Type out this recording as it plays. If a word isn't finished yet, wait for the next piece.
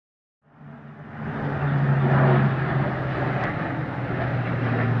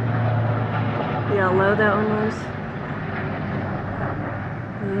how low that one was?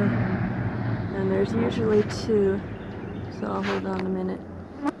 And there's usually two, so I'll hold on a minute.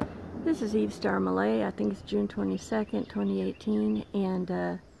 This is Eve Starr Malay. I think it's June 22nd, 2018, and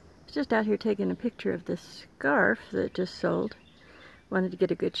I was just out here taking a picture of this scarf that just sold. Wanted to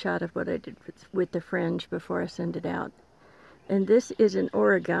get a good shot of what I did with the fringe before I send it out. And this is an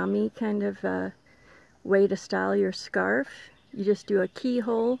origami kind of way to style your scarf. You just do a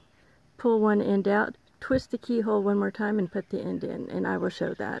keyhole, pull one end out, twist the keyhole one more time, and put the end in. And I will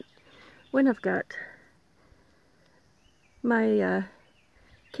show that when I've got my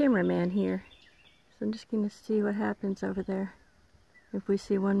cameraman here. So I'm just going to see what happens over there if we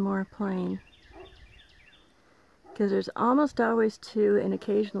see one more plane. Because there's almost always two and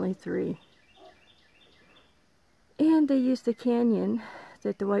occasionally three. And they use the canyon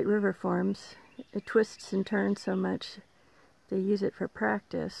that the White River forms. It twists and turns so much. They use it for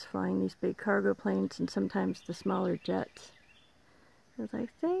practice, flying these big cargo planes and sometimes the smaller jets. I was like,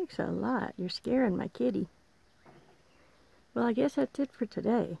 thanks a lot. You're scaring my kitty. Well, I guess that's it for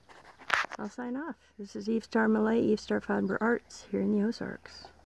today. I'll sign off. This is Eve Starr Malay, Eve Starr Fiber Arts, here in the Ozarks.